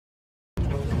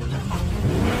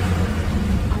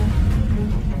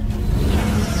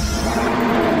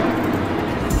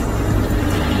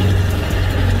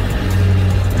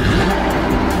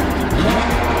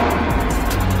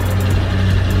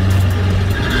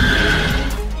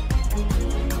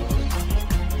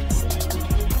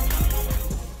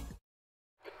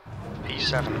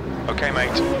1.7. Okay,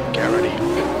 mate. Get ready.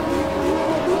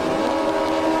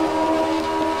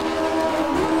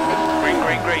 Green,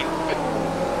 green, green.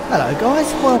 Hello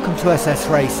guys, welcome to SS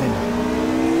Racing.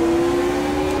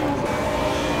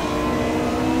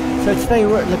 So today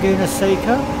we're at Laguna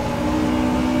Seca.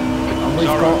 And we've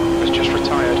Zara has just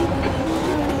retired.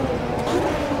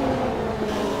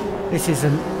 This is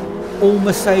an all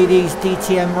Mercedes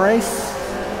DTM race.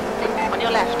 On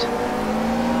your left.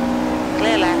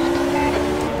 Clear left.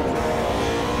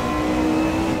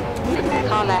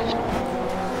 Car left.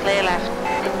 Clear left.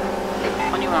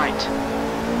 On your right.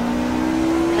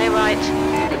 Clear right.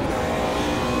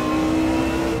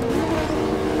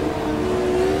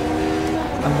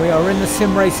 And we are in the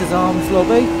Sim Racers Arms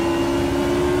lobby.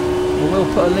 We will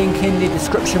put a link in the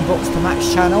description box to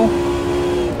Matt's channel.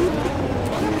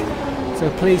 So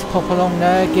please pop along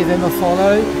there, give him a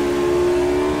follow.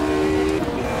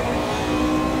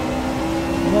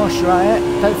 And whilst you're at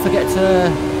it, don't forget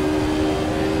to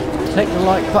click the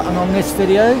like button on this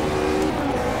video.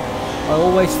 I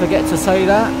always forget to say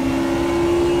that.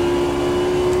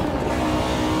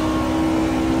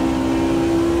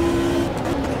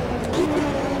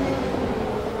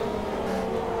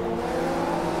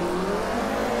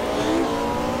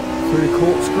 Through the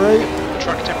corkscrew.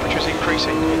 Track temperature's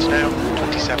increasing. It's now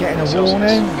 27 Getting a Celsius.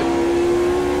 warning.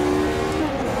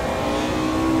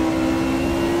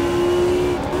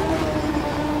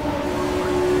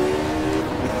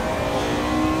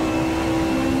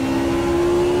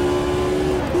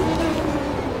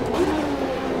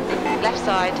 Left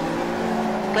side.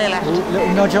 Clear left. Ooh,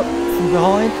 little nudge up from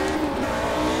behind.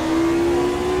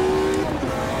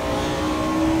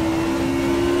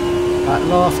 That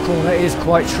last corner is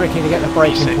quite tricky to get the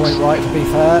braking E6. point right, to be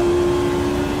fair.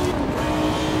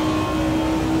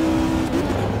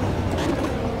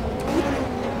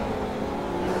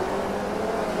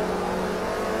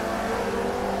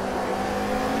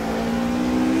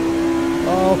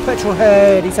 Oh, petrol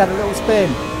head, he's had a little spin.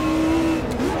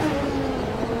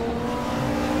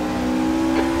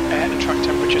 Air and track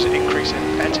temperatures are increasing.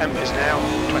 Air temp is now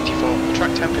 24. The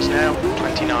track temp is now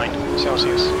 29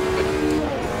 Celsius.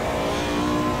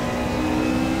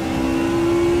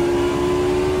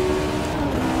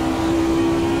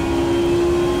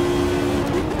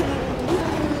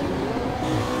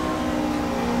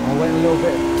 I went a little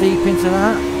bit deep into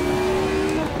that.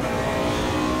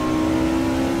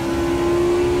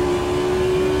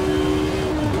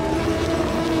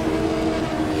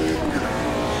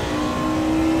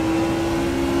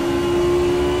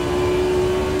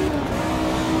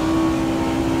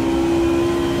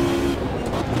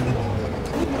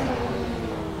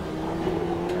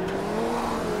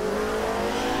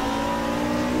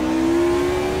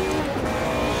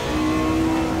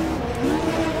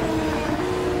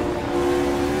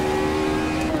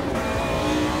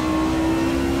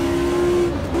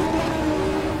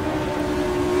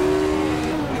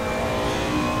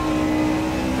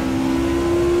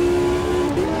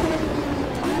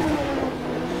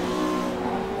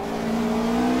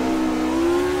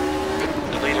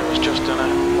 Just done a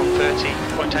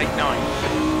 1:30.89.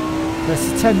 It's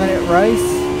a 10-minute race.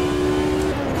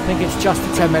 I think it's just a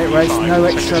 10-minute race, no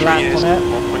extra lap on it.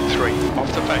 1.3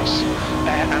 off the pace.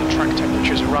 Air and track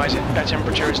temperatures are rising. Air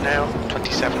temperature is now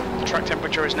 27. The track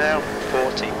temperature is now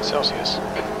 40 Celsius.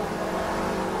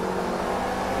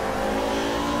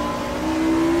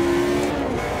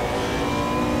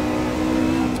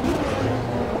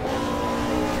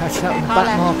 Catching up with the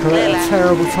back marker at a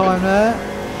terrible time there.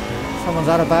 Someone's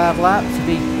had a bad lap to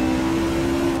be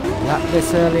lapped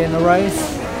this early in the race.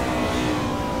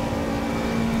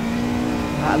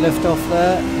 That lift off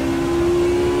there.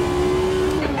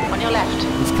 On your left.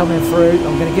 He's coming through.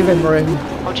 I'm going to give him room.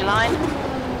 Hold your line.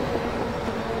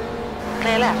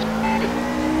 Clear left.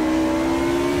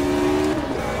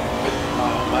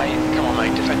 Oh mate, come on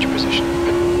mate, defend your position.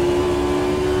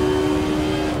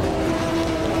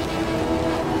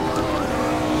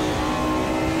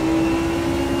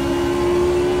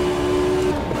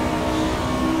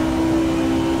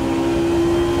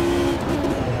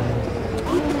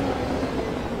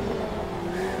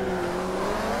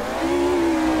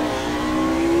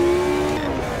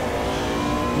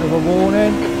 Another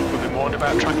warning. We've been warned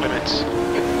about track limits.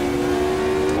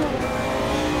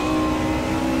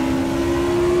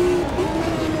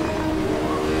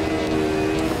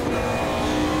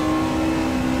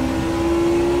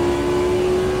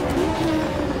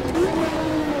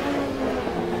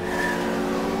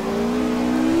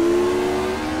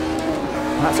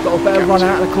 That's got a better run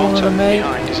out of the corner than me.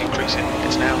 Behind is increasing.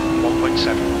 It's now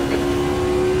 1.7.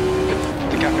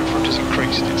 The gap in front has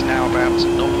increased. It's now about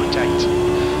 0.8.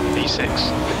 P6.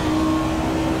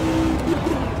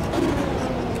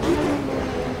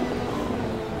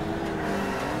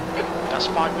 That's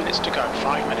 5 minutes to go,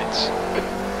 5 minutes.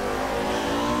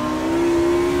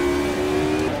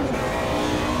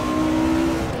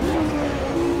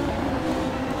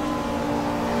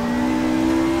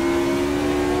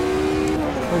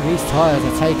 Oh, these tyres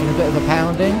are taking a bit of a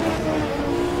pounding.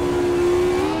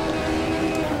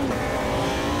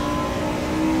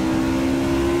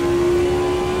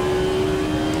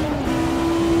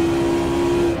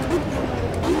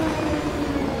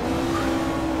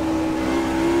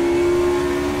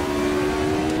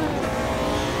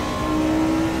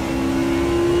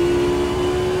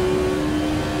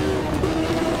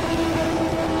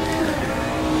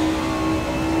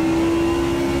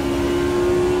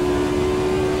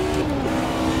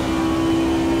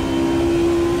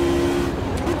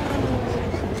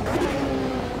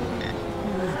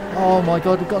 Oh my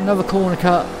god, we've got another corner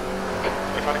cut.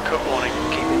 We've had a cut warning.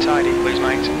 Keep it tidy, please,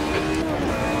 mate.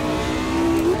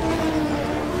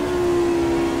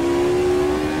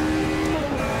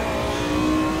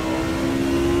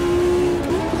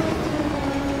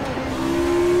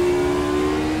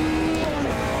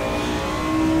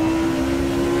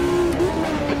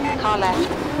 Car left.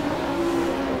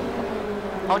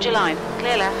 Hold your line.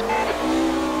 Clear left.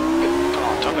 Come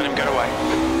on, don't let him get away.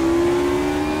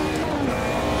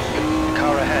 The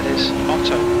car ahead is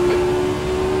Otto.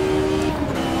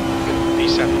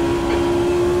 P7.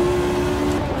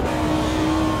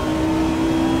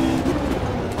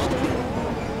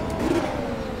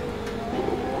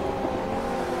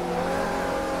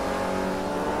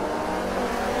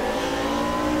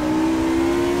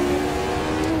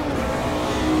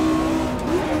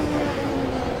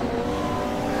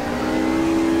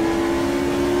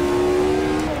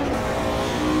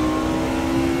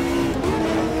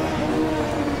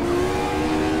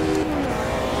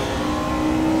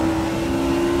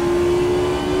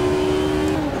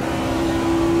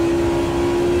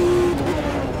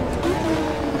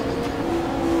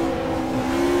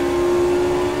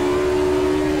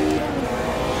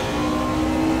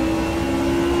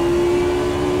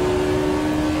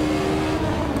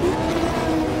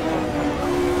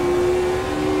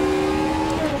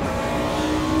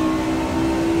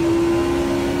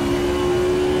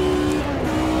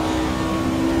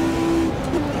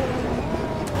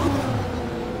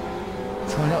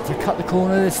 Try not to cut the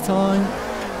corner this time.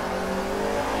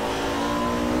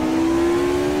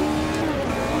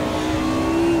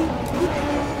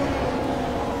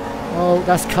 Oh,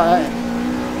 that's cut.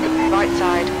 Right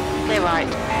side. Clear right.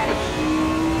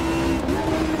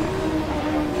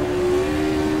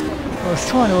 I was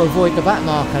trying to avoid the back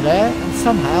marker there, and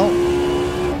somehow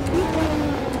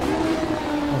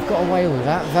I've got away with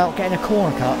that without getting a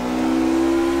corner cut.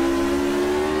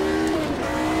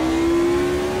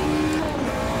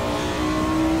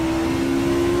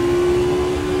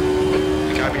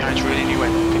 The guy behind's reeling you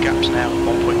in. The gap's now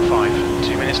 1.5.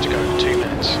 2 minutes to go. 2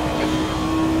 minutes.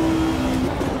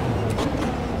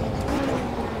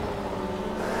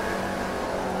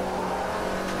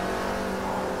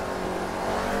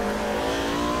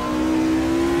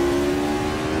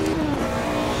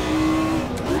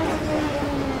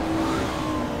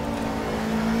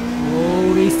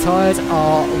 These tyres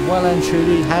are well and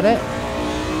truly had it.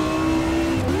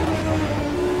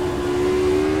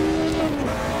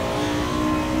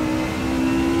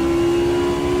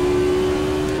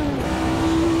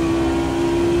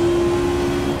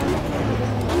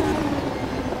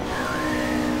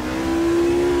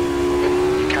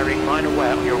 You're carrying minor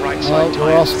wear on your right side Oh,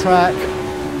 we're off tyres. track.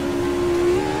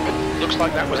 Looks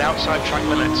like that was outside track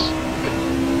limits.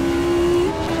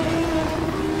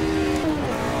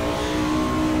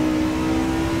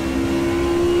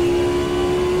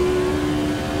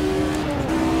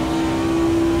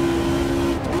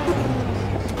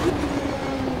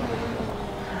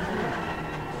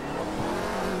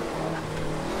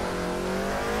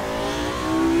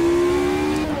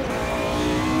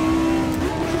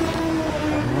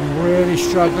 Really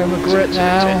struggling with grip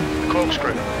now. The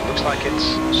corkscrew. Looks like it's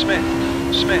Smith.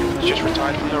 Smith has just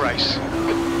retired from the race.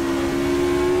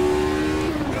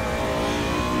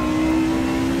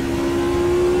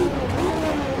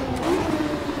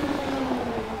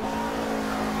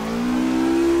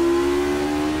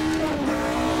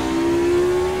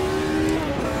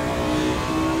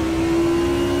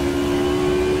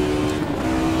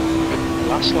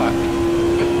 Last lap.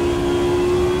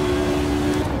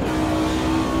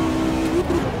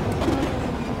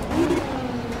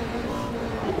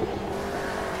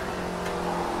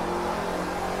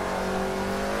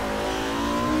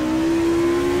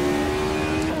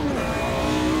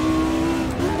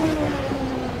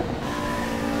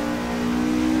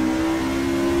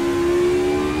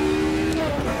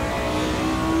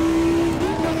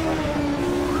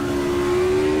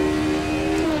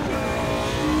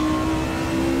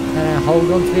 hold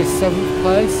on to this 7th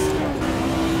place,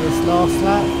 this last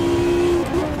lap.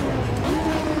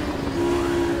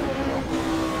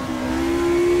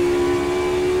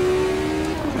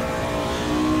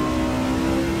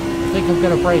 I think I'm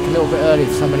going to brake a little bit early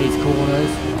for some of these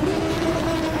corners.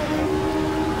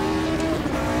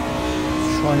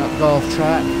 Try not to go off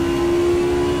track.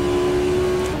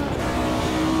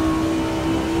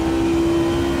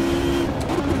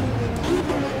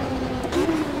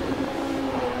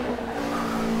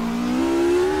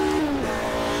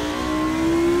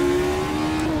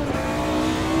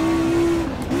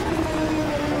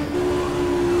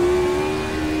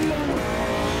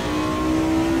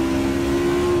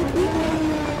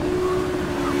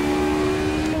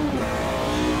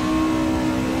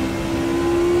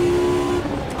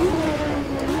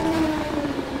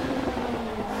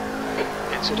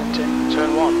 Incident in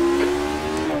turn 1.